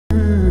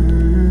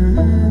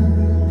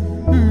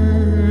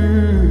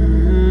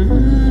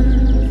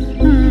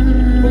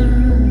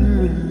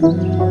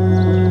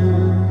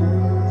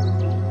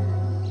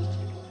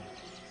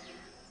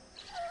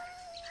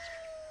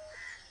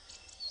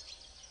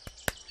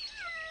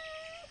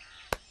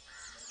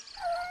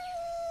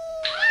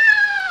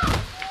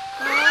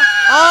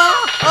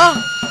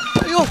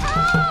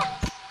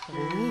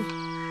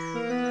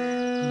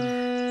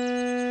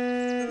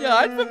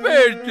ഞാനിപ്പോ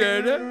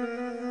പേടിച്ചേണ്.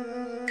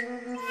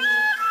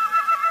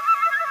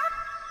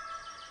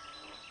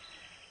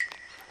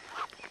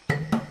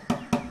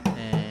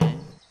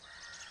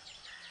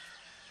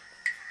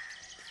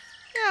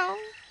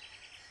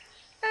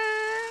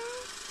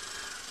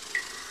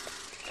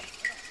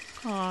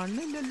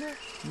 കാണുന്നില്ലല്ലോ,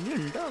 ഇനി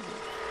ഉണ്ടാകും.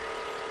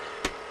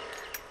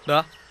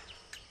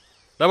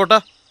 പൊട്ടാ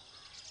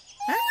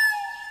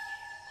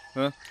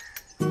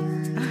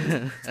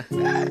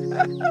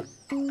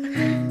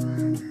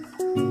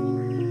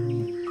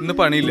ഇന്ന്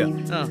പണിയില്ല.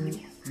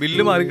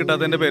 ബില്ല് മാറി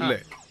കിട്ടാത്തതിന്റെ പേരില്ലേ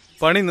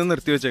പണി ഇന്ന്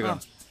നിർത്തി വെച്ചേക്കാം.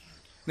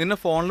 നിന്നെ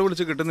ഫോണിൽ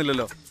വിളിച്ച്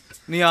കിട്ടുന്നില്ലല്ലോ.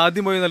 നീ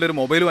ആദ്യം പോയി നല്ലൊരു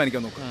മൊബൈൽ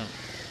വാങ്ങിക്കാൻ നോക്കാം.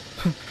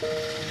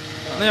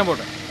 എന്നാ ഞാൻ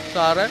പോട്ടെ.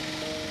 സാറേ,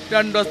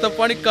 2 ദിവസത്തെ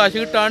പണിക്കാശ്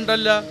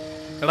കിട്ടാണ്ടല്ല.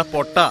 എടാ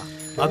പൊട്ടാ,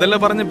 അതല്ല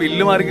പറഞ്ഞ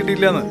ബില്ല് മാറി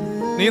കിട്ടിയില്ലെന്ന്.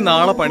 നീ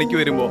നാളെ പണിക്ക്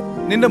വരുമ്പോ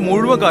നിന്റെ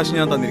മുഴുവൻ കാശ്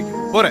ഞാൻ തന്നിരിക്കും.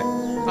 പോരെ?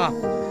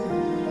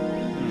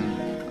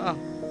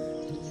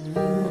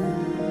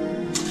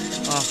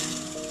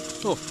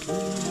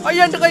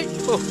 അയ്യാണ്ട് കൈ.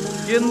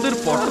 എന്തൊരു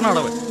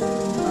പൊട്ടനാടവൻ.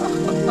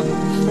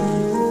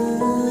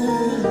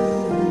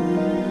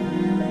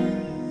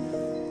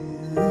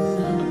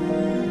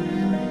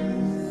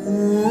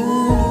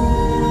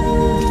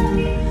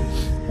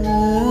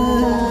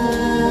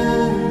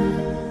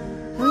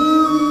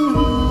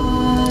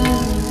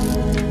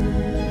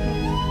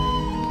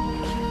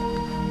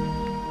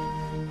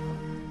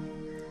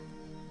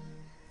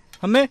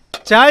 അമ്മേ,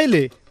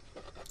 ചായല്ലേ?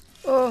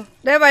 ഓ,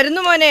 ദേ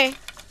വരുന്നു മോനെ.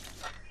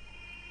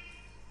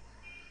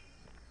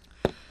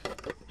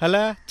 അല്ല,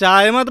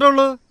 ചായ മാത്രമേ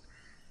ഉള്ളൂ,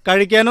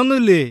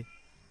 കഴിക്കാനൊന്നുമില്ലേ?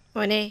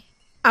 മോനെ,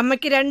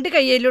 അമ്മയ്ക്ക് 2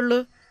 കയ്യിലുള്ളൂ.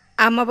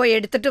 അമ്മ പോയി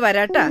എടുത്തിട്ട്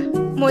വരാട്ടാ.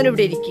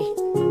 മോനിവിടെ ഇരിക്കേ.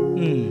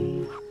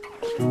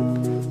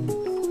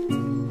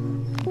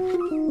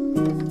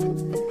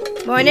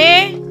 മോനെ,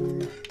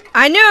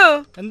 അനു.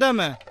 എന്താ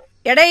അമ്മേ?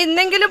 എടാ,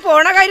 ഇന്നെങ്കിലും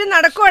പോണ കാര്യം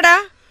നടക്കുവാടാ.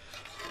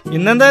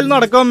 ഇന്നെന്തായാലും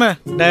നടക്കും അമ്മേ.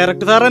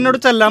 ഡയറക്ടർ സാർ എന്നോട്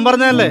ചെല്ലാൻ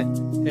പറഞ്ഞല്ലേ.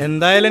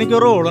 എന്തായാലും എനിക്ക്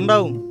റോൾ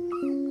ഉണ്ടാവും.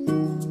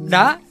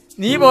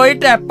 നീ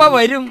പോയിട്ട് എപ്പ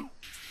വരും?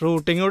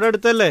 ഷൂട്ടിംഗ് ഇവിടെ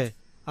അടുത്തല്ലേ.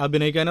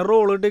 അഭിനയിക്കാൻ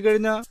റോൾ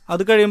കിട്ടിക്കഴിഞ്ഞാ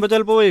അത് കഴിയുമ്പോ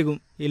ചിലപ്പോ വൈകും.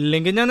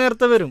 ഇല്ലെങ്കിൽ ഞാൻ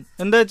നേരത്തെ വരും.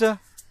 എന്താ വെച്ചാ?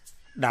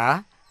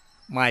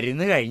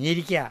 മരുന്ന്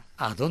കഴിഞ്ഞിരിക്ക,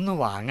 അതൊന്ന്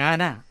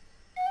വാങ്ങാനാ.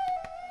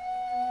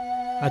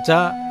 അച്ഛാ,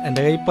 എന്റെ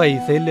കയ്യിൽ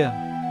പൈസ ഇല്ല.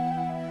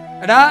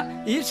 എടാ,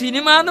 ഈ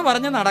സിനിമ എന്ന്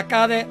പറഞ്ഞ്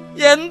നടക്കാതെ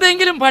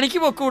എന്തെങ്കിലും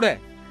പണിക്ക് പൊക്കൂടെ?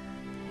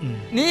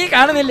 നീ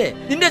കാണുന്നില്ലേ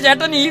നിന്റെ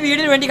ചേട്ടൻ ഈ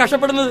വീടിന് വേണ്ടി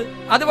കഷ്ടപ്പെടുന്നത്?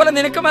 അതുപോലെ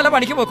നിനക്കും വല്ല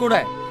പണിക്ക് പൊക്കൂടെ?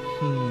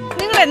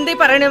 നിങ്ങൾ എന്തീ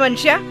പറയണേ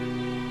മനുഷ്യ?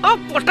 ആ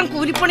പൊട്ടൻ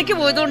കൂലിപ്പണിക്ക്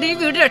പോയതുകൊണ്ട് ഈ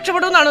വീട്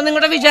രക്ഷപ്പെടുമെന്നാണോ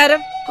നിങ്ങളുടെ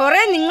വിചാരം?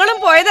 കൊറേ നിങ്ങളും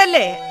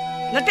പോയതല്ലേ,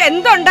 എന്നിട്ട്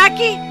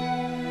എന്തുണ്ടാക്കി?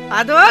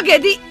 അതോ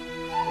ഗതി.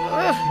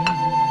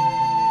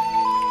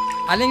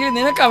 അല്ലെങ്കിൽ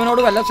നിനക്ക്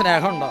അവനോട് വല്ല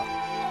സ്നേഹമുണ്ടോ?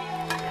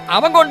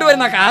 അവൻ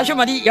കൊണ്ടുവരുന്ന കാശ്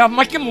മതി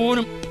അമ്മയ്ക്കും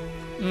മോനും.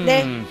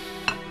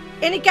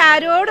 എനിക്ക്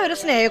ആരോടും ഒരു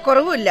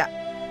സ്നേഹക്കുറവുമില്ല.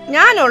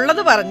 ഞാൻ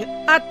ഉള്ളത് പറഞ്ഞു,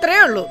 അത്രേ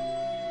ഉള്ളൂ.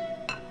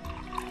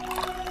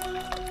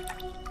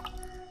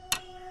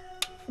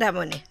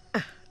 മോനെ,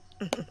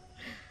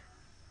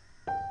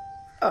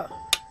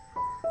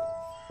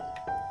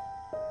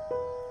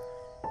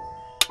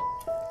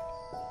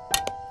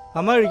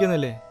 അമ്മ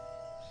കഴിക്കുന്നില്ലേ?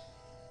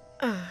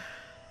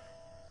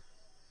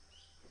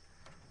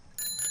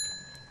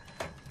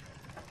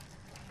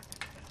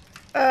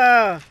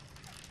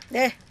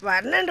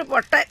 വരണുണ്ട്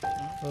പൊട്ടൻ.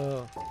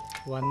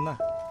 വന്ന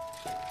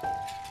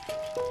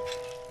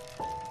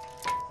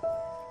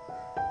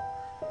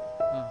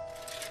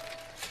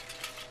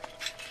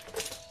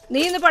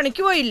നീ ഇന്ന്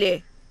പണിക്ക് പോയില്ലേ?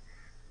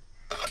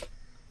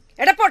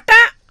 എടാ പൊട്ട,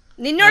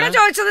 നിന്നോടാ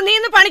ചോദിച്ചത്. നീ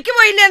ഇന്ന് പണിക്ക്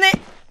പോയില്ലേന്ന്?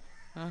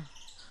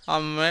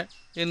 അമ്മ,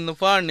 ഇന്ന്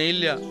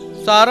പണിയില്ല.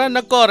 സാർ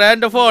എന്നെ കൊറേ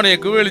എന്റെ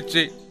ഫോണിലേക്ക്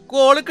വിളിച്ച്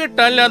കോള്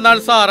കിട്ടാനില്ല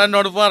എന്നാണ് സാർ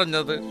എന്നോട്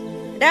പറഞ്ഞത്.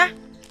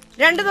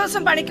 2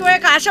 ദിവസം പണിക്ക് പോയ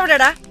കാശ്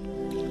എവിടെടാ?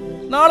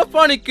 നാളെ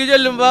പണിക്ക്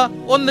ചെല്ലുമ്പോ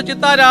ഒന്നിച്ച്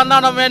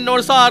തരാന്നാണ് അമ്മ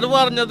എന്നോട് സാറ്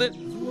പറഞ്ഞത്.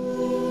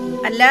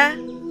 അല്ല,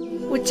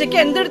 ഉച്ചക്ക്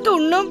എന്തെടുത്ത്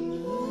ഉണ്ണും?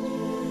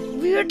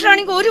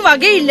 വീട്ടിലാണെങ്കിൽ ഒരു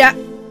വകയില്ല.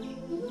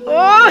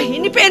 ഓ,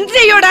 ഇനിയിപ്പോ എന്ത്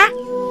ചെയ്യോടാ?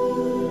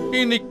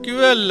 എനിക്ക്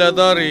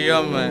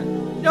വല്ലതറിയാമ്മേ.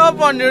 ഞാൻ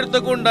പണിയെടുത്ത്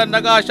കൊണ്ടെന്ന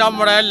കാശ്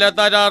അമ്മടെ അല്ല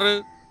തരാറ്.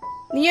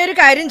 നീ ഒരു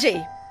കാര്യം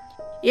ചെയ്,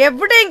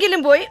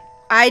 എവിടെയെങ്കിലും പോയി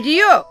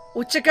അരിയോ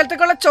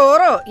ഉച്ചക്കലത്തേക്കുള്ള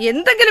ചോറോ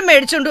എന്തെങ്കിലും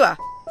മേടിച്ചോണ്ട് വാ.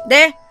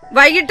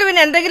 വൈകിട്ട്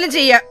പിന്നെ എന്തെങ്കിലും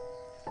ചെയ്യാം.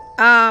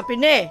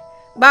 പിന്നെ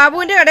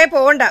ബാബുവിന്റെ കടയിൽ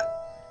പോവണ്ട.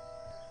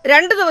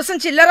 2 ദിവസം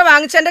ചില്ലറ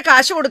വാങ്ങിച്ചെന്റെ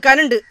കാശ്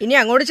കൊടുക്കാനുണ്ട്. ഇനി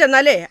അങ്ങോട്ട്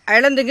ചെന്നാലേ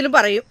അയാൾ എന്തെങ്കിലും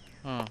പറയും.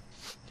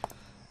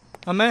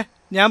 അമ്മേ,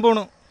 ഞാൻ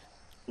പോണു.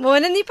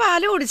 മോനെ, നീ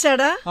പാല്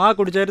കുടിച്ചാടാ?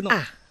 കുടിച്ചായിരുന്നു.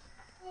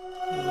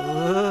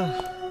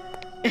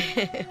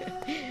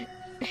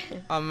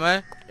 അമ്മേ,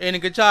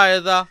 എനിക്ക്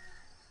ചായതാ.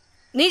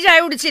 നീ ചായ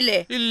കുടിച്ചില്ലേ?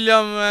 ഇല്ല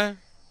അമ്മേ.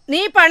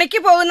 നീ പണിക്ക്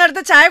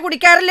പോകുന്നിടത്ത് ചായ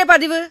കുടിക്കാറില്ലേ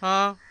പതിവ്?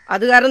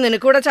 അത് കാരണം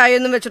നിനക്കൂടെ ചായ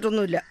ഒന്നും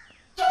വെച്ചിട്ടൊന്നുമില്ല.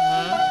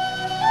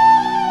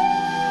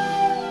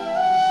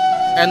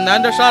 എന്നാ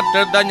എന്റെ ഷർട്ട്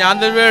എടുത്താ ഞാൻ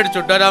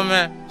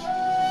മേടിച്ചുട്ടരാമ്മേ.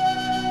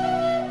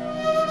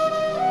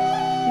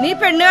 നീ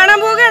പെണ്ണ് കാണാൻ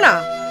പോകണോ?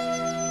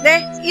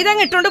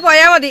 ഇതങ്ങ് ഇട്ടോണ്ട്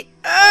പോയാ മതി.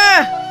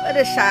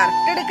 ഒരു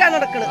ഷർട്ട് എടുക്കാൻ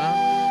നടക്കണ.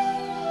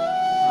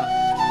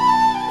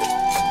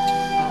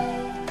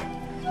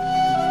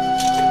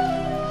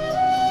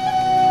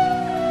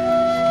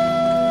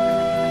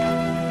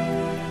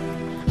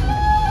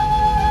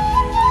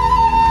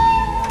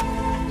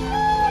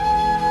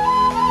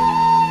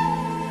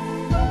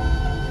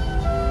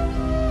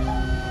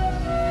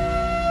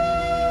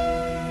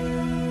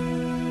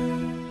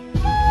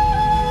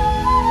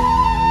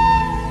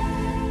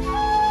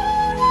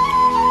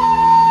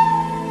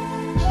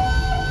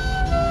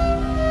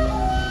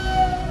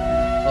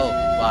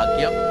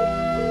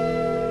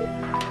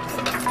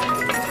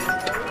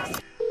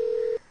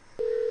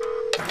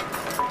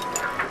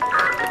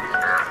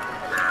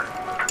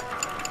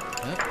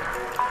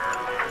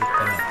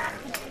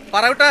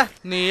 പറയട്ടെ,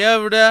 നീ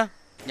എവിടെ?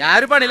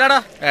 ഞാനൊരു പണിയിലാടാ.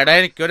 എടാ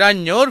എനിക്കൊരു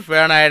 500 രൂപ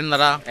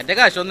വേണമായിരുന്നടാ. എന്റെ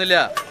കാശൊന്നുമില്ല.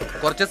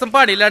 കുറച്ച് ദിവസം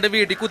പണിയില്ലാണ്ട്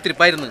വീട്ടിൽ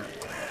കുത്തിരിപ്പായിരുന്നു.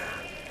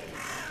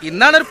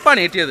 ഇന്നാണ് ഒരു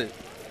പണി കിട്ടിയത്.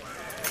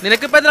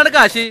 നിനക്കിപ്പോ എന്തിനാണ്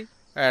കാശ്?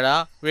 എടാ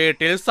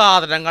വീട്ടിൽ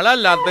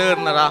സാധനങ്ങളെല്ലാം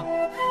തീർന്നടാ.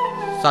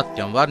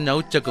 സത്യം പറഞ്ഞ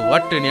ഉച്ചക്ക്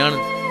പട്ടിണിയാണ്.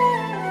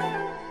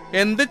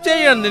 എന്ത്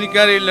ചെയ്യാന്ന്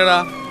എനിക്കറിയില്ലടാ.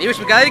 നീ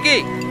വിഷമിക്കാതിരിക്കേ.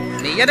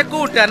 നീ എന്റെ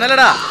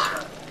കൂട്ടുകാരനല്ലടാ.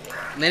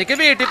 നിനക്ക്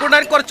വീട്ടിൽ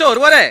കൊണ്ടുപോകാൻ കുറച്ച്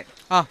ചോറ് പോരെ?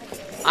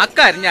 ആ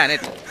കാര്യം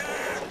ഞാനേറ്റു.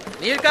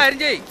 നീ ഒരു കാര്യം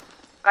ചെയ്.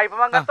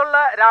 കൈപ്പമംഗലത്തുള്ള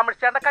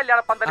രാമകൃഷ്ണന്റെ കല്യാണ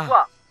പന്തലിൽ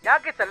പോവാ. ഞാൻ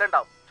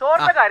കിച്ചണിലുണ്ടാവും.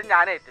 ചോറിന്റെ കാര്യം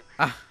ഞാനേറ്റ്.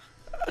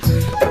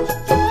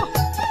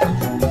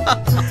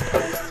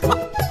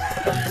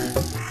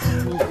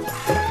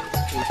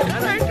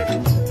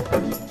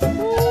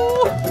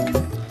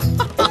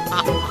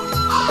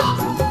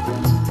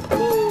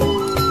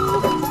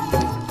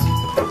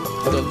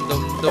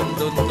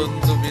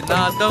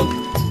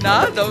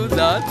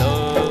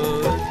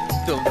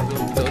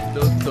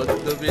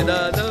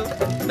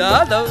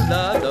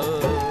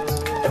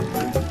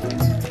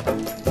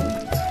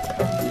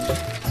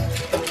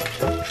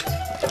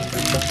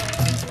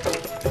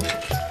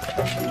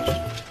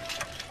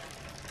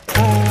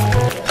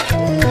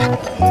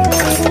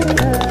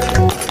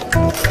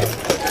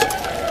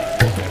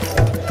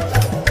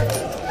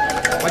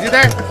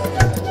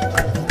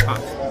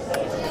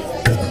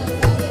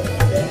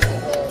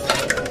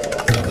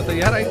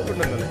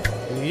 തയ്യാറായിട്ടുണ്ടല്ലോ.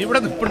 നീ ഇവിടെ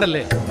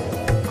നിൽപ്പുണ്ടല്ലേ?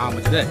 ആ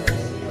മജിദേ,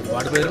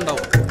 ഒരുപാട്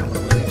പേരുണ്ടാവും.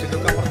 നമ്മുടെ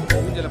പ്രതീക്ഷകൾക്ക് അപ്പുറത്ത്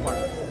പോകും ചിലപ്പോൾ.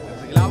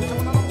 എന്തെങ്കിലും ആവശ്യം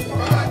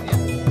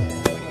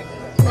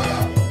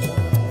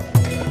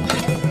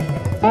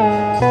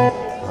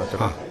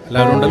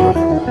എല്ലാവരും ഉണ്ടല്ലോ.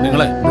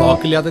 നിങ്ങളെ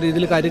ബ്ലോക്കില്ലാത്ത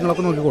രീതിയിൽ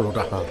കാര്യങ്ങളൊക്കെ നോക്കിക്കോളൂ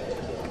കേട്ടോ.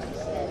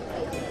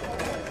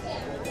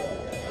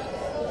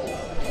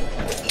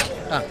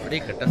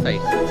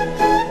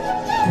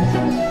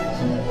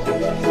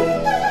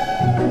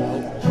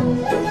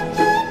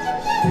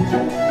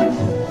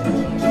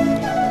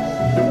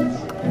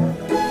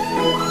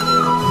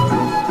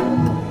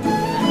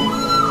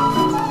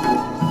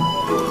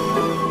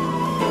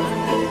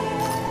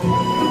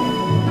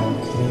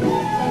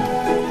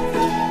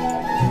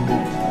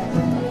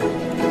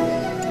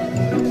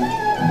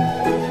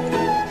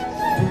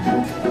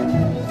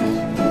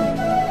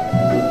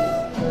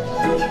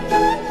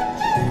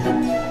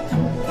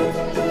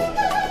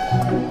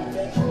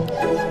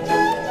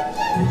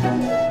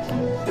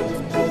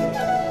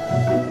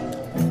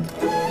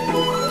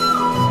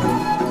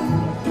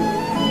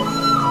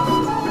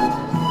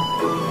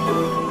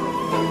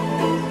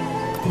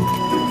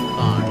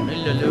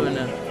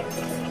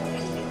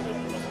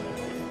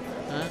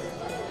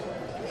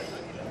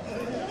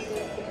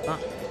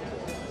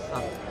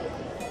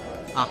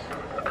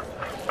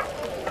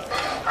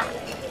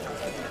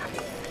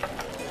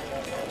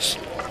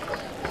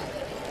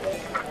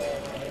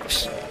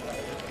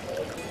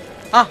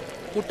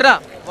 കുട്ടരാ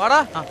വാടാ.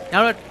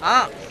 ഞാൻ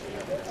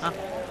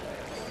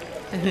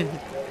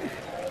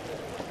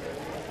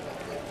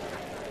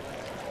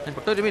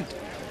ഒരു മിനിറ്റ്.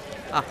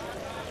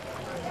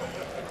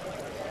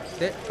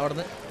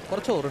 അവിടുന്ന്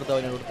കുറച്ച് ചോറ് എടുത്താൽ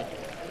അവനോട് കൊടുത്ത്.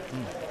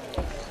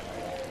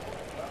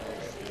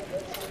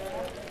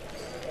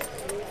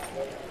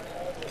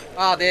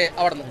 അതെ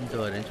അവിടുന്ന്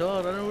എന്തോരം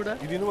ചോറാണ് ഇവിടെ.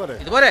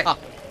 ഇതുപോലെ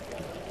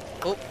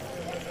ഓ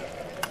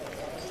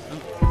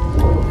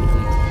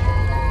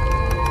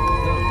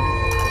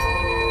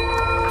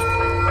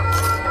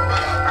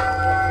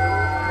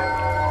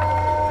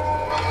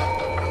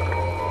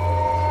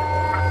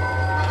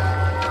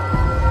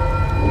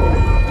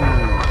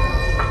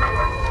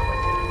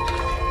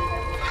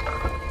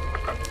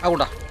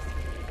കൂട്ടാ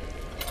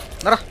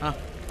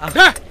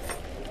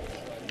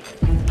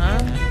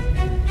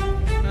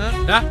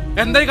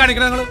എന്തായി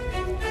കാണിക്കണ നിങ്ങള്?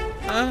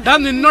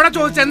 നിന്നോടാ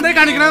ചോദിച്ച എന്തായി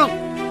കാണിക്കണ?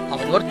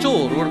 അവന് കുറച്ച്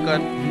ചോറ് കൊടുക്കാൻ.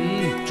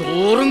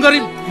 ചോറും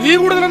കറിയും നീ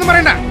കൂടുതലൊന്നും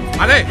പറയണ്ട.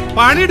 അതെ,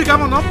 പണി എടുക്കാൻ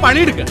വന്നോ പണി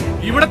എടുക്ക.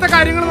 ഇവിടത്തെ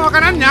കാര്യങ്ങൾ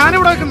നോക്കാനാ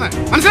ഞാനിവിടെ വെക്കുന്നത്.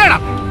 മനസ്സിലായടാ?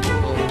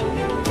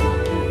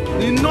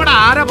 നിന്നോട്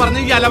ആരാ പറഞ്ഞ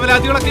ഈ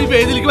അലവലാദികളൊക്കെ ഈ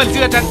വേദിയിലേക്ക് വലിച്ചു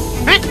കയറ്റാൻ?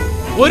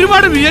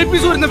 ഒരുപാട്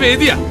VIPs വരുന്ന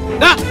വേദിയാ.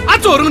 ആ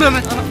ചോറും കൂടി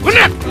തന്നെ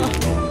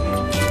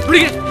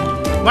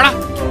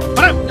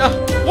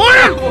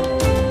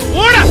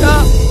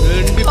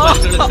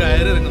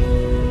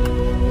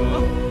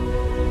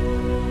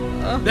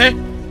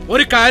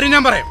ഒരു കാര്യം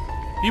ഞാൻ പറയാം.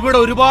 ഇവിടെ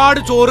ഒരുപാട്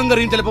ചോറും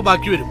കറിയും ചിലപ്പോ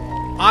ബാക്കി വരും.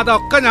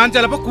 അതൊക്കെ ഞാൻ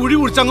ചിലപ്പോ കുഴി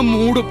കുടിച്ചങ്ങ്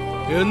മൂടും.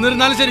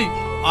 എന്നിരുന്നാലും ശരി,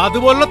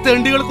 അതുപോലുള്ള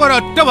തെണ്ടികൾക്ക്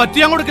ഒരൊറ്റ വറ്റി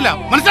ഞാൻ കൊടുക്കില്ല.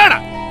 മനസ്സിലാടാ?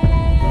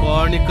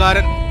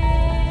 പണിക്കാരൻ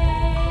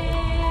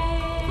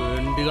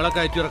തെണ്ടികളെ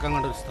കയറ്റി ഇറക്കാൻ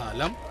കണ്ട ഒരു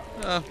സ്ഥലം.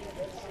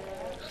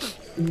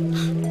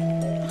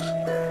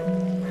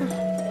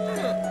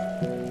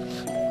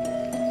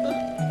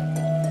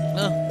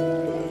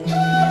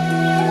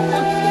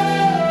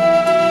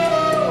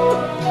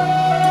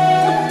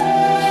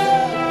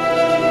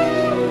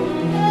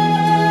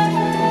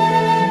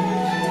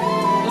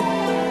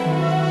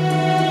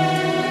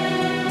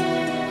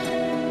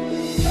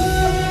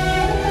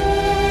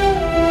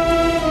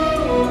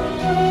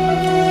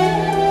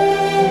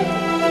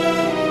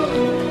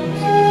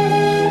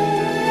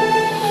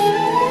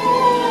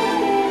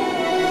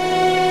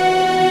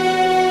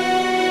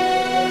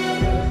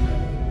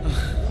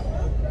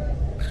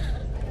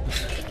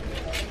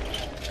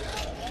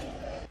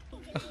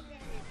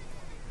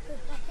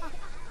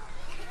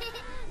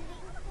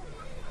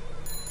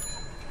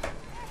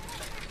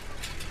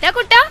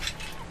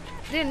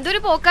 എന്തൊരു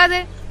പോക്കാത്.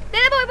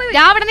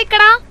 അവിടെ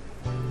നിക്കടാ.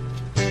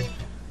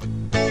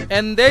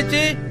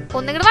 എന്തേച്ചി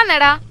ഒന്നിങ്ങട്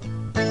വന്നേടാ.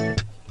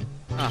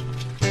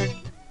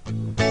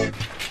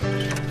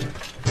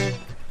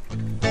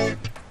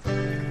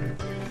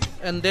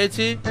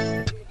 എന്തേച്ചി?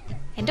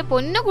 എന്റെ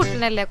പൊന്നു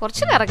കുട്ടനല്ലേ,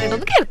 കുറച്ച് വിറകിട്ട്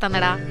ഒന്ന്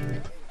കയറിത്തന്നടാ.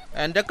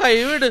 എന്റെ കൈ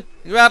വിട്,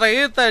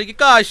 വിറകിരുത്ത എനിക്ക്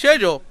കാശ്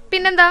തരുമോ?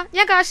 പിന്നെന്താ,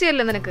 ഞാൻ കാശ്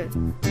തരില്ല നിനക്ക്.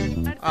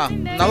 ആ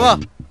എന്നാ വാ.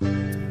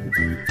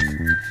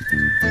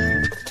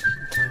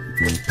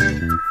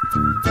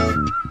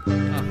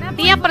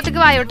 നീ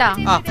അപ്പുറത്തേക്ക് വായോട്ടാ.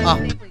 ആ ആ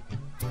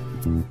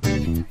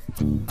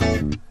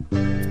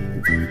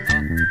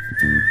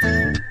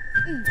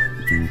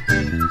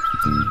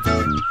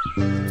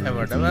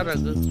എവിടെ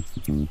വിറക്?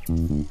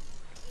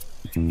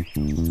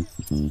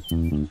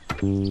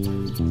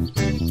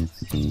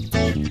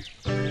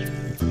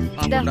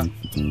 ഇതാ.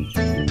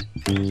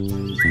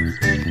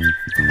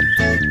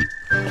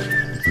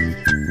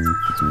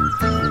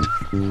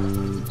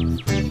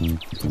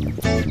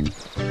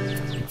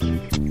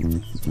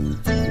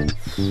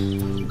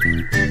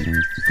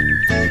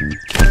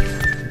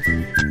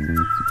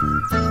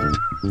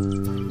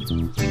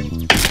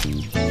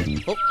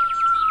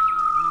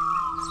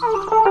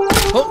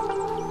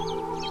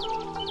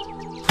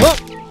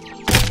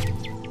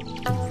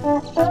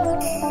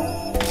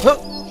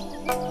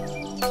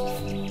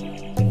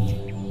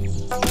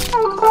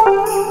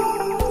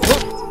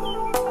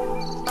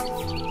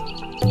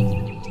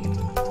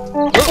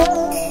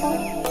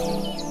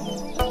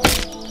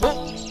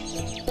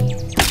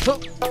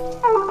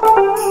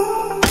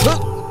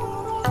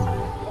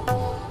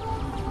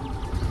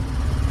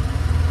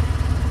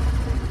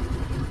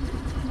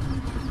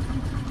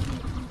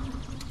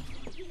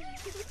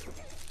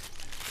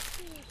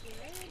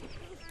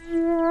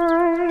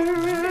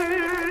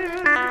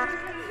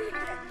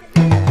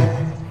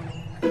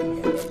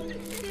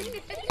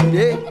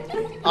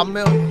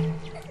 അമ്മയോ?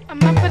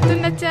 അമ്മ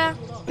പറ്റുന്നച്ചാ.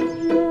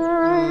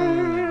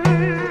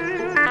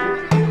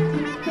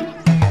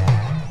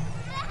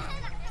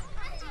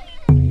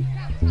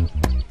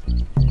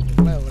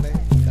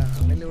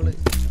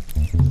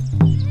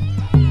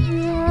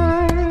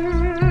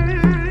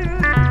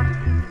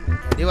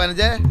 നീ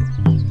വനജേ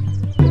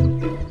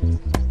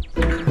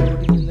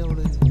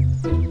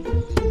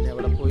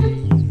എവിടെ പോയി?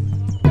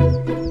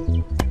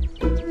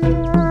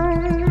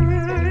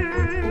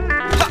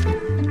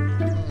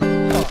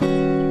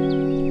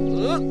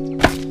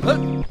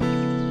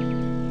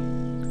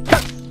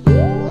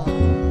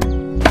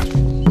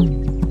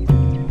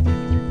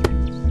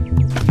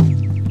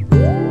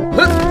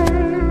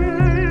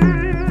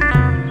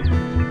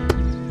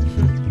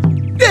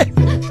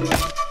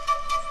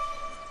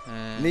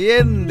 നീ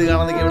എന്ത്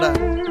കാണാൻ ഇവിടെ?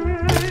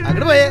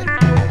 അങ്ങോട്ട് പോയേ.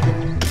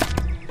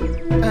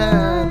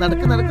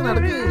 നടക്ക് നടക്ക്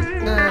നടക്ക്.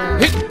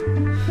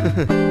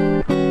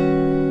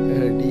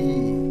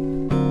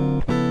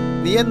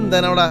 നീ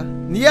എന്താണ് അവിടെ?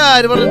 നീ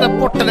ആര് പറഞ്ഞ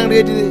പൊട്ടനങ്ങട്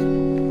കയറ്റിയത്?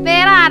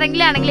 വേറെ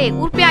ആരെങ്കിലും ആണെങ്കിലേ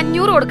ഉറുപ്പി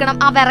 500 കൊടുക്കണം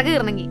ആ വിറക്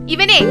കീറണമെങ്കിൽ.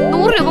 ഇവനെ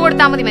 100 രൂപ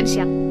കൊടുത്താൽ മതി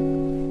മനുഷ്യ.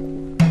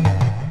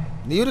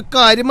 നീ ഒരു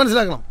കാര്യം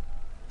മനസ്സിലാക്കണം,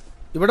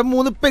 ഇവിടെ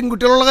 3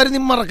 പെൺകുട്ടികളുള്ള കാര്യം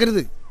നീ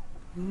മറക്കരുത്.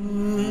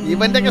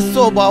 ഇവന്റെ ഒക്കെ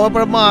സ്വഭാവം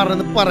എപ്പോഴും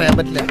മാറുന്നത് പറയാൻ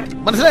പറ്റില്ല,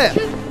 മനസ്സിലായോ?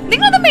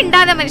 നിങ്ങളൊന്നും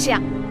മിണ്ടാതെ മനുഷ്യ.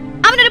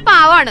 അവനൊരു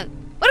പാവാണ്.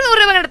 ഒരു 100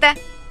 രൂപ എടുത്തേ.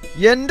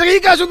 എന്റെ കൈ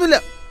കാശൊന്നുമില്ല.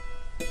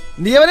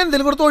 നീ അവൻ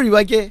എന്തെങ്കിലും കൊടുത്ത്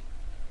ഒഴിവാക്കിയേ.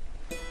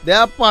 ദേ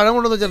ആ പഴം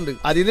കൊണ്ടുവന്ന് വെച്ചിട്ടുണ്ട്,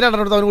 അതിൽ നിന്ന്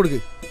 2 എടുത്ത് അവന്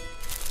കൊടുക്ക്.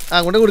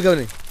 അങ്ങോട്ട് കൊടുക്ക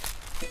അവന്.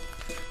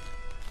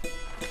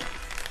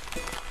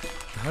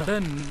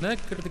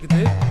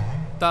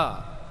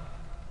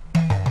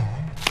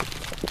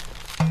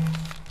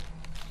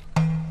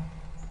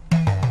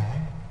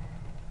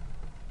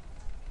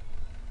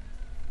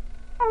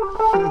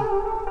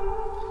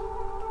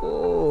 ഓ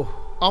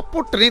ആ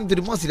പൊട്ടനെ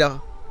എന്തൊരു മസില.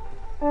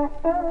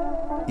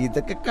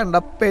 ഇതൊക്കെ കണ്ട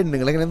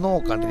പെണ്ണുങ്ങളെങ്ങനെ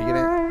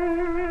നോക്കാണ്ടിരിക്കണേ.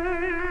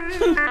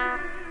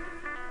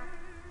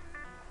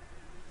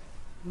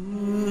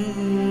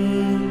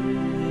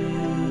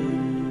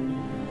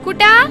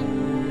 കുട്ടാ,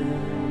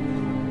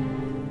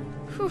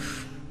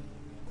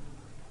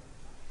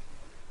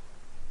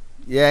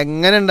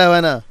 എങ്ങനെ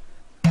ഉണ്ടാവാനാ?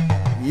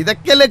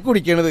 ഇതൊക്കെയല്ലേ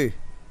കുടിക്കണത്.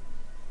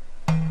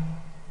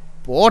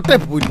 പോട്ടെ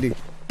പുല്ല്.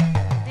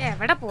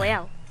 എവിടെ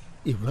പോയാവോ?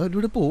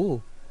 ഇവിടെ പോവോ?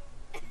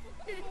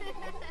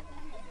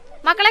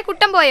 മക്കളെ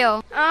കുട്ടൻ പോയോ?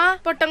 ആ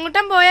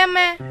പൊട്ടൻകുട്ടൻ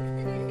പോയമ്മേ.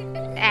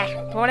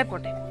 പോടെ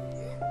പോട്ടെ.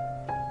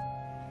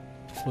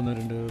 1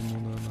 2 3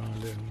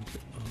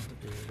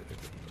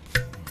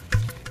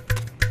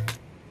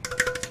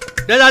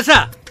 4 5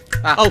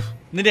 6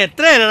 നിന്നെ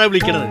എത്ര നേരമാണ്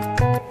വിളിക്കണത്?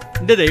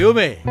 എന്റെ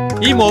ദൈവമേ,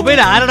 ഈ മൊബൈൽ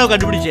ആരാണോ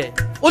കണ്ടുപിടിച്ചേ?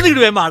 ഒന്നിട്ട്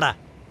വേം മാടാ.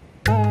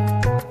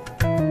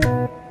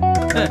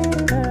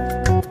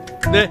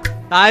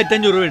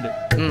 1500 രൂപയുണ്ട്.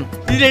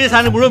 ഇതിലെ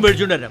സാധനം മുഴുവൻ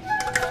മേടിച്ചുകൊണ്ട് വരാം.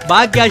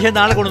 ബാക്കി ആശയം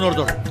നാളെ കൊണ്ടു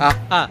നോർത്തോളാം.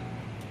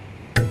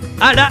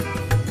 ആടാ,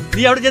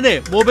 നീ അവിടെ ചെന്ന്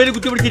മൊബൈൽ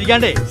കുത്തി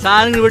പിടിച്ചിരിക്കാണ്ടേ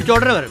സാധനങ്ങൾ മേടിച്ച്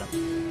ഉടനെ വരണം.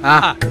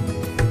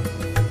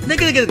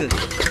 നിക്ക് നിക്ക് നിക്ക്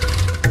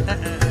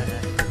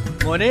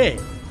മോനെ,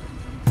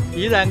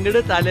 ഇതങ്ങട്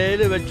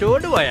തലയിൽ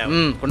വെച്ചോണ്ട് പോയാ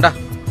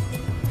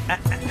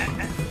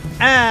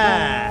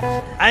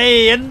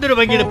എന്തൊരു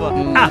ഭംഗിയെടുപ്പോ.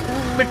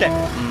 വിട്ടെ.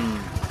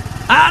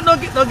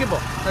 നോക്കിപ്പോ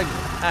നോക്കി.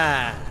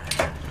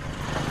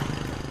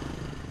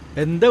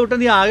 എന്താ കുട്ട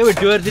നീ ആകെ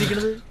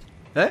വെട്ടിവാർത്തിരിക്കണത്?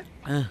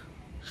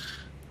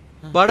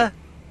 പാടാ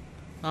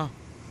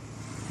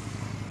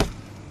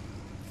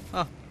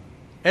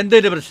എന്താ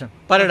പ്രശ്നം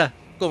പറയടാ.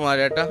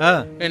 കുമാരേട്ടാ,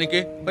 എനിക്ക്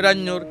ഒരു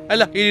 500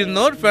 അല്ല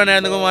 200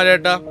 രൂപയായിരുന്നു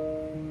കുമാരേട്ടാ.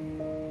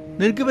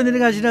 നിനക്ക് ഇപ്പൊ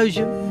എന്തിന്റെ കാശിന്റെ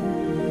ആവശ്യം?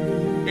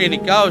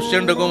 എനിക്ക്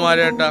ആവശ്യമുണ്ട്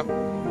കുമാരേട്ടാ.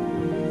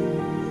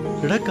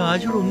 ഇവിടെ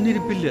കാശോട്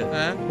ഒന്നിരിപ്പില്ല.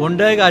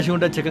 ഉണ്ടായ കാശ്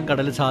കൊണ്ട് അച്ചക്കൻ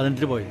കടലിൽ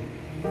സാധനത്തിന് പോയത്.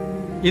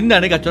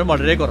 ഇന്നാണ് കച്ചവടം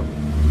വളരെ കുറവ്.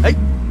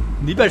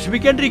 നീ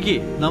വിഷമിക്കാണ്ടിരിക്കേ,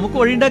 നമുക്ക്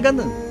വഴി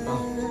ഉണ്ടാക്കാന്ന്.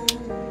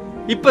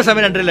 ഇപ്പൊ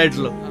സമയം 2:30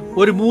 ആയിട്ടുള്ളൂ.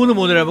 ഒരു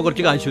 3-3:30 ആകുമ്പോ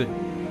കുറച്ച് കാശ് വരും.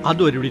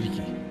 അതും ഒരു ഇവിടെ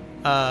ഇരിക്കും.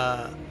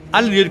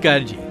 അല്ല നീ ഒരു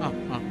കാര്യം ചെയ്യും,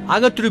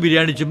 അകത്തൊരു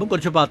ബിരിയാണി ചെമ്പും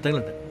കുറച്ച്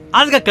പാത്രങ്ങളുണ്ട്,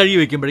 അതൊക്കെ കഴുകി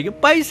വെക്കുമ്പോഴേക്കും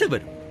പൈസ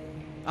വരും.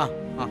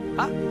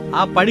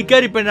 ആ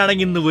പണിക്കാരി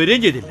പെണ്ണാണെങ്കിൽ ഇന്ന്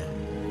വരികയും ചെയ്തില്ല.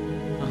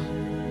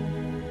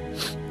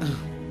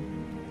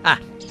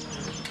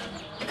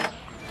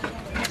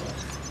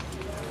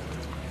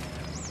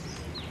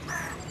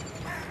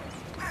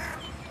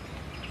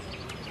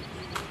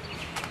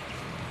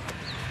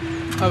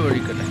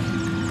 വിളിക്കട്ടെ.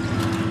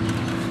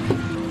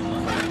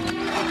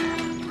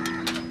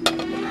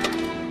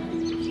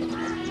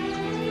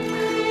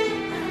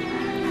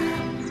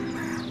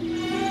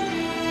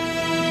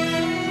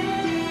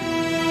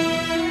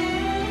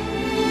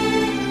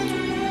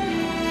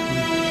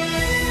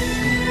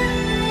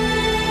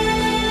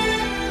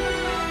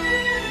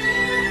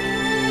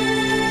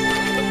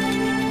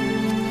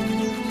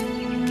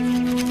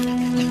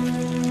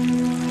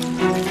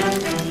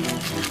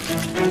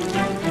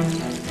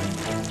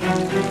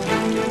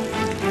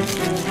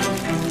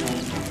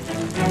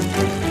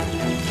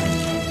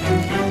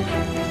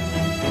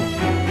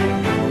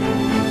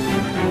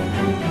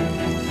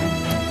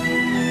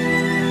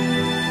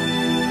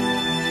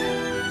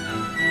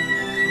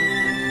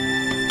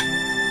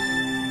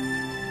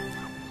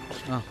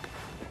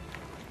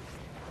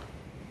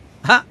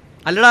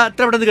 അല്ലടാ,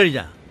 അത്ര പെട്ടെന്ന്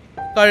കഴിഞ്ഞാ?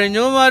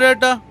 കഴിഞ്ഞു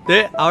കുമാരേട്ടാ.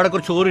 അവിടെ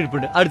കുറച്ച് ചോറ്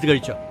ഇരിപ്പുണ്ട്, അടുത്ത്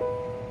കഴിച്ചോ.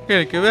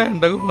 എനിക്ക്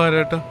വേണ്ട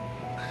കുമാരേട്ടാ.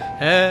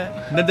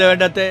 ഇന്നെന്താ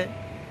വേണ്ടാത്ത?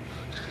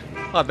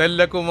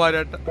 അതല്ല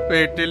കുമാരേട്ട,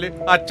 വീട്ടില്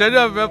അച്ഛനും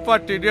അമ്മ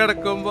പട്ടിണി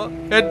കിടക്കുമ്പോ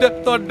എന്റെ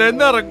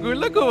തൊണ്ടേന്ന്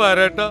ഇറങ്ങൂല്ല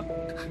കുമാരേട്ട.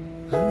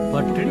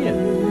 പട്ടിണിയാ?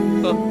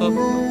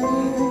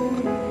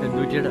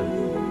 എന്തുപറ്റിയടാ?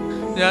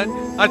 ഞാൻ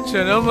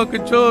അച്ഛനും അമ്മക്ക്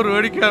ചോറ്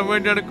മേടിക്കാൻ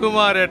വേണ്ടിയാണ്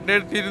കുമാരേട്ടൻ്റെ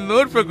അടുത്ത്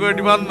 200 രൂപയ്ക്ക്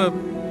വേണ്ടി വന്നത്.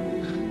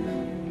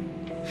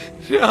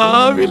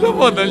 രാവിലെ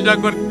മുതൽ ഞാൻ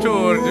കുറച്ച്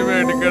ചോറ്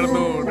മേടിക്കണം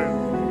തോന്നുന്നു.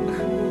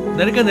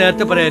 നിനക്ക്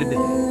നേരത്തെ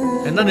പറയായിരുന്നില്ല?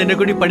 എന്നാ നിന്നെ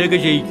കൂടി പണിയൊക്കെ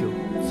ചെയ്യിക്കൂ.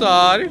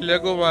 സാരില്ല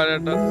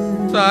കുമാരേട്ട,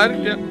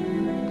 സാരില്ല.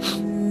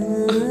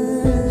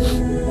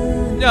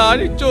 ഞാൻ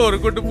ഈ ചോറ്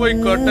കൊണ്ട്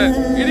പോയിക്കോട്ടെ,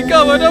 എനിക്ക്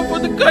അവനൊപ്പം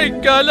ഒന്ന്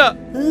കഴിക്കാല.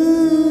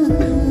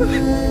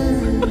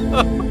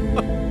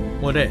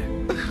 മോനെ,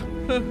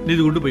 നീ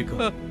ഇത് കൊണ്ടുപോയിക്കോ.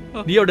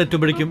 നീ അവിടെ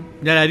എത്തുമ്പോഴേക്കും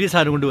ഞാൻ അരി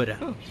സാധനം കൊണ്ടുവരാം.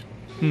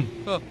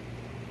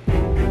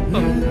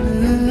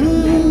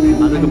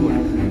 അതൊക്കെ പോയി.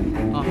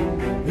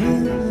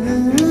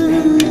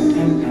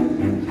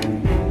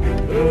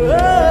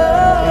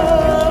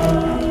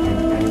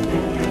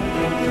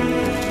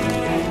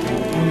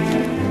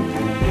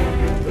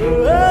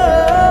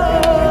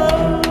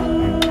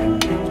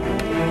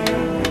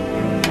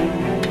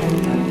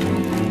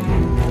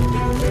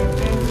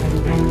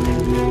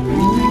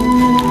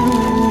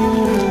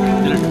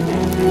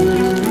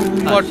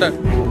 പോട്ടെ.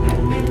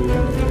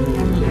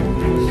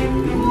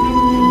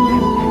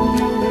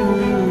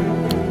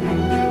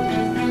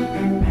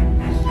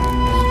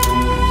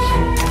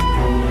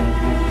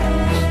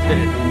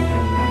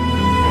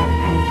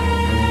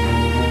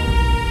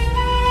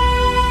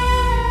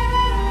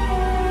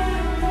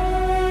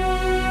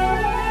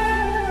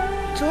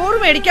 ചോറ്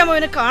മേടിക്കാൻ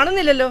പോയവനെ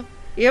കാണുന്നില്ലല്ലോ.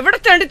 എവിടെ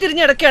തണ്ടി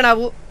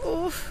തിരിഞ്ഞിടക്കാണാവൂ.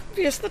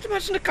 വിശന്നിട്ട്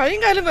മനുഷ്യന്റെ കൈയും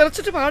കാലും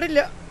വിറച്ചിട്ട്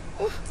പാടില്ല.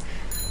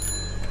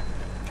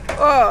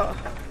 ഓ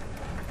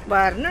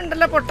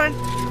വരണുണ്ടല്ലോ പൊട്ടാൻ.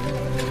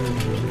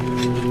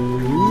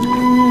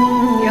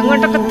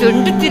 എങ്ങോട്ടൊക്കെ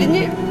തെണ്ടി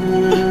തിരിഞ്ഞ്.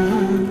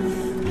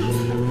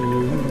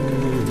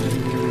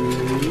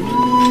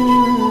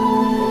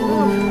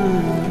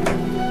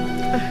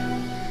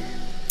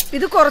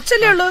 ഇത്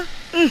കുറച്ചല്ലേ ഉള്ളൂ,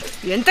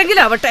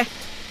 എന്തെങ്കിലും ആവട്ടെ.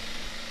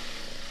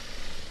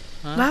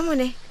 വാ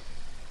മോനെ.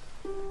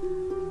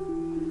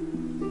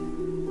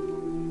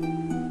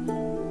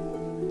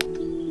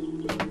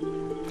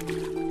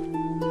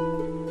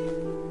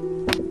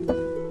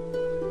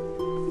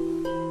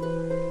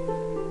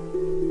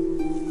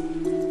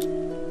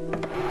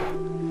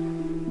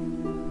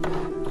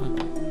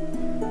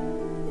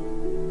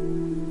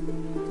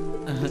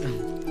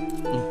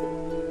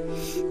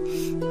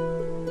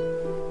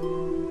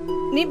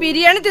 നീ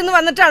ബിരിയാണി തിന്ന്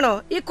വന്നിട്ടാണോ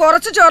ഈ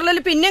കുറച്ച് ചോറിലിൽ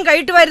പിന്നെയും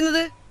കൈയിട്ട്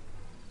വരുന്നത്?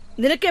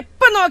 നിനക്ക്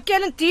എപ്പോ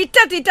നോക്കിയാലും തീറ്റ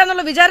തീറ്റ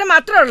എന്നുള്ള വിചാരം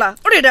മാത്രമേ ഉള്ള.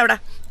 ഇവിടെ ഇട അവിടെ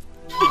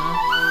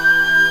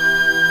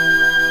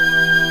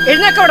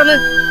എഴുന്നേക്ക. അവിടെ നിന്ന്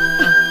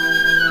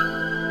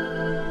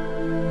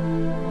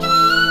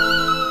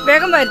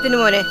വേഗം വരുത്തിന്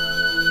മോനെ.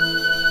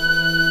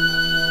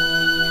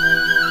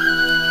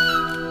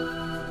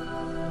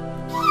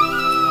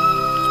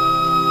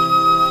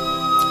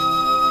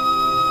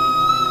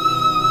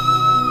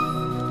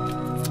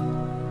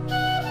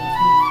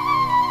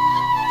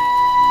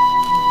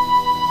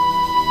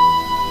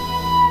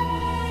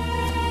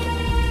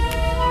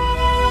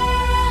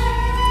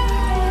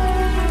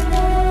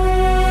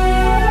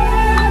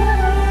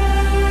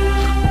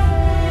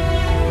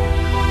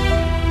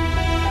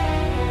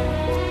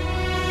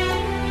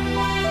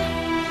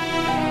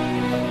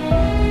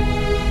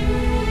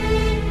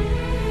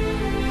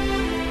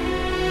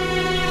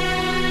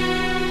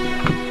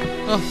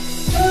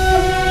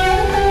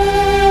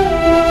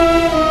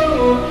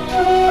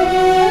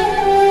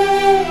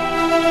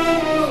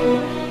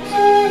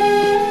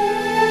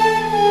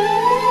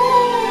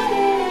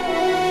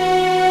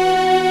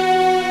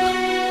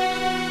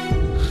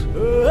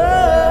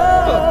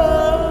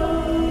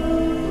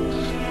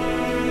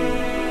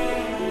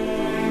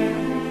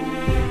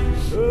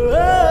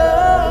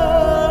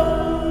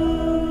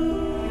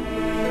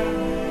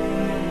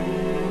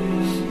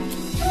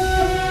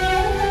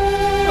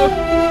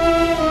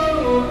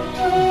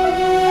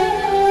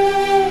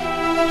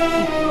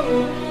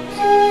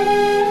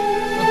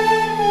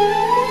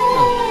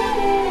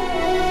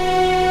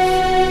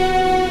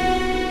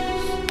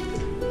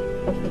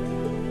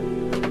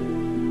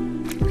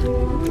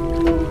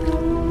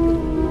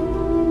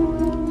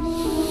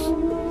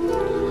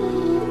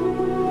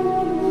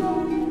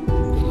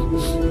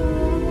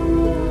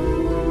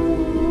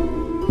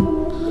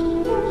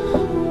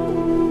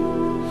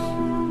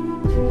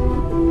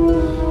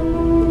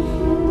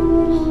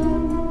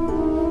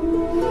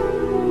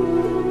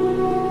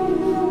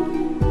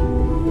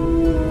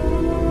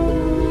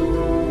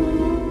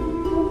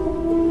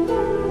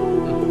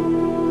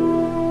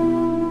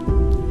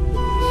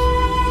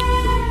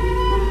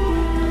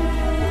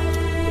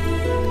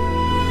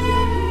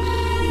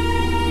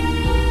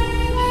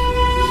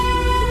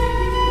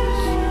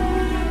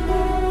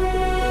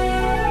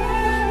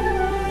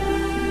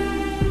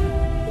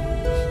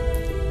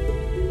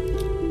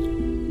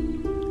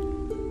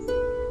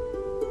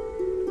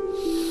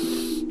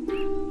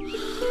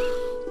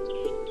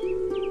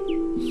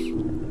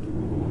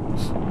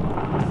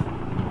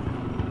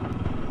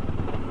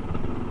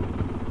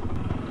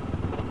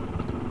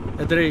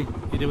 എത്ര?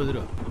 20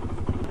 രൂപ.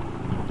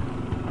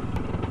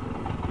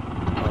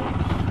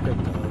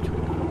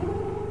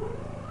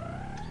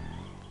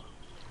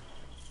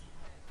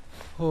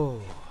 ഓ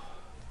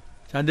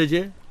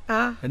ശാന്തേച്ചി,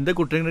 എന്താ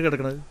കുട്ടിങ്ങനെ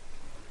കിടക്കണത്?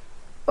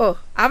 ഓ,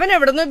 അവൻ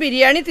എവിടുന്ന്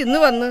ബിരിയാണി തിന്നു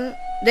വന്ന്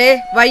ദേ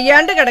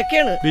വയ്യാണ്ട്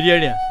കിടക്കാണ്.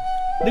 ബിരിയാണിയാ?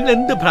 നിങ്ങൾ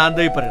എന്ത്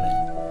ഭ്രാന്തായി പറയണേ?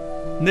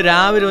 ഇന്ന്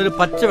രാവിലെ ഒരു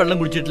പച്ച വെള്ളം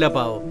കുടിച്ചിട്ടില്ല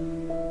പാവം.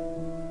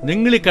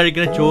 നിങ്ങൾ ഈ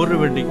കഴിക്കുന്ന ചോറിന്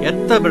വേണ്ടി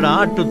എത്ര പേര്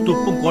ആട്ടും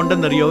തുപ്പും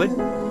കൊണ്ടെന്നറിയോവൻ.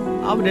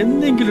 അവൻ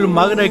എന്തെങ്കിലും ഒരു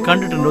മകനായി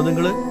കണ്ടിട്ടുണ്ടോ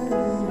നിങ്ങള്?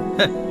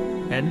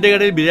 എന്റെ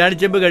കടയിൽ ബിരിയാണി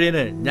ചെമ്പ്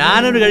കഴിയാന്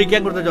ഞാനൊരു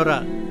കഴിക്കാൻ കൊടുത്ത ചോറ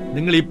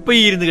നിങ്ങൾ ഇപ്പൊ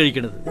ഈ ഇരുന്ന്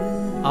കഴിക്കണത്.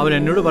 അവൻ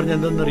എന്നോട് പറഞ്ഞ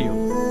എന്താണെന്നറിയോ?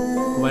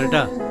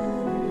 വരട്ടാ,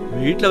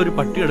 വീട്ടിലൊരു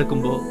പട്ടി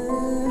കിടക്കുമ്പോ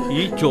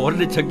ഈ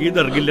ചോറിന്റെ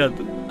ചങ്കീന്ന് ഇറങ്ങില്ലാത്ത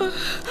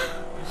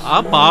ആ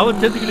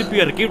പാവത്തെന്തെങ്കിലും ഇപ്പൊ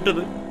ഇറക്കി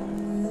വിട്ടത്.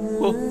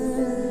 ഓ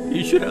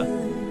ഈശ്വര,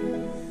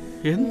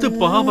 എന്ത്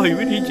പാപ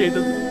ഇവനീ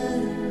ചെയ്തത്.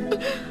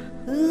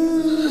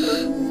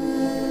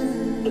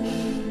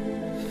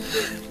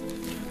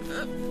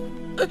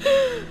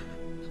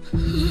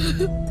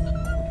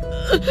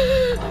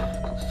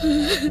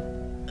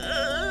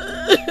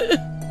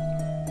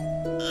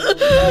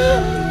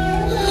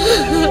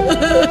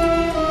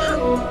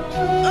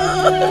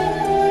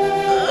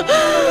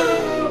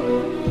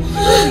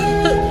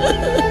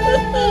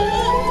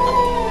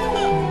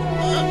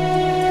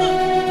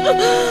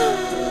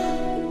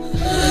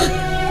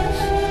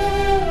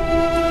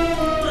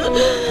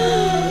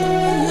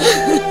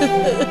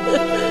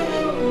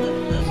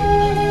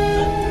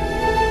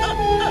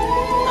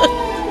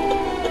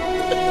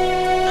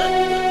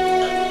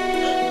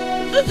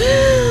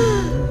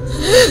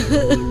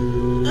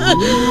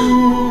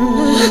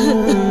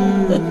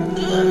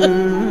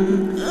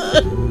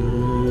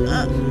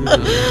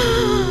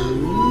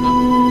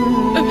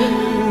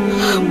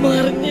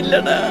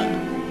 മറിഞ്ഞില്ലടാ,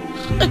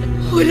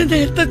 ഒരു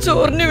നേരത്തെ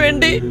ചോറിന്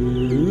വേണ്ടി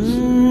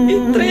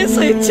ഇത്രയും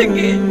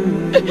സഹിച്ചെങ്കിൽ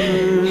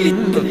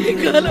ഇത്രയും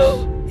കാലം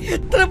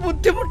എത്ര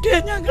ബുദ്ധിമുട്ടിയാ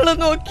ഞങ്ങളെ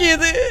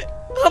നോക്കിയത്.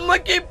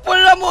 അമ്മക്ക്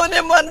ഇപ്പോഴാ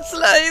മോനെ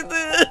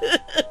മനസ്സിലായത്.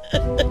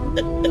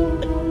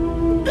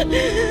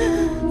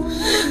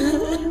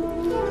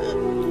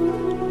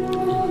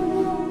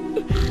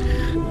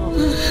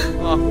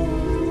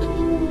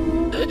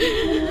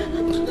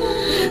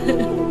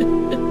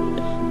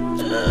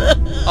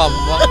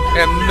 അമ്മ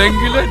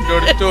എന്തെങ്കിലും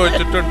എന്നോട്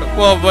ചോദിച്ചിട്ടുണ്ട്?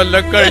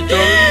 വല്ലതും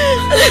കഴിച്ചോളൂ.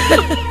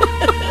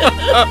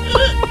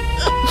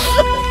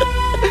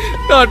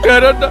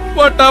 നാട്ടുകാരെന്നെ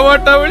പൊട്ടാ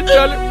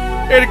വിളിച്ചാലും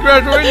എനിക്ക്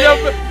വിഷമില്ല.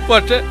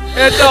 പക്ഷെ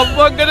എന്റെ അമ്മ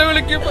അങ്ങനെ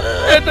വിളിക്കുമ്പോ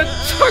എന്റെ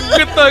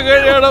ചങ്ക്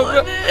തകഴാണമ്മ.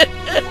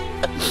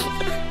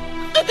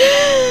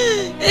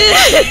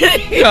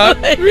 ഞാൻ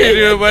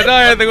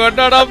വിരൂപനായത്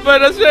കൊണ്ടാണ്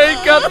അമ്മനെ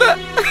സ്നേഹിക്കാത്ത.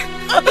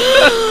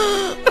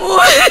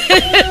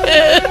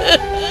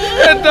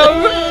 എന്റെ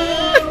അമ്മ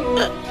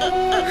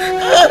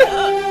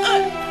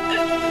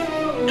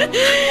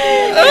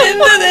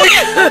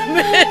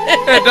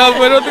എന്റെ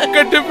അമ്മനൊന്ന്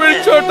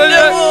കെട്ടിപ്പിടിച്ചോട്ടെ.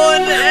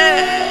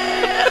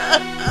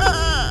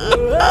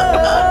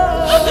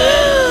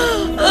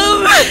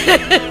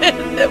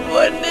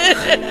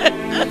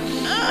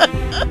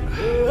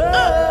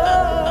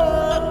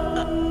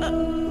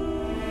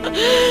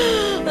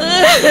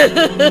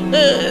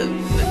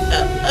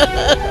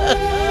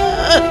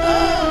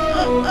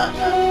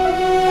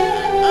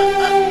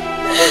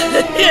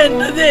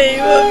 എന്റെ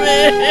ദൈവമേ.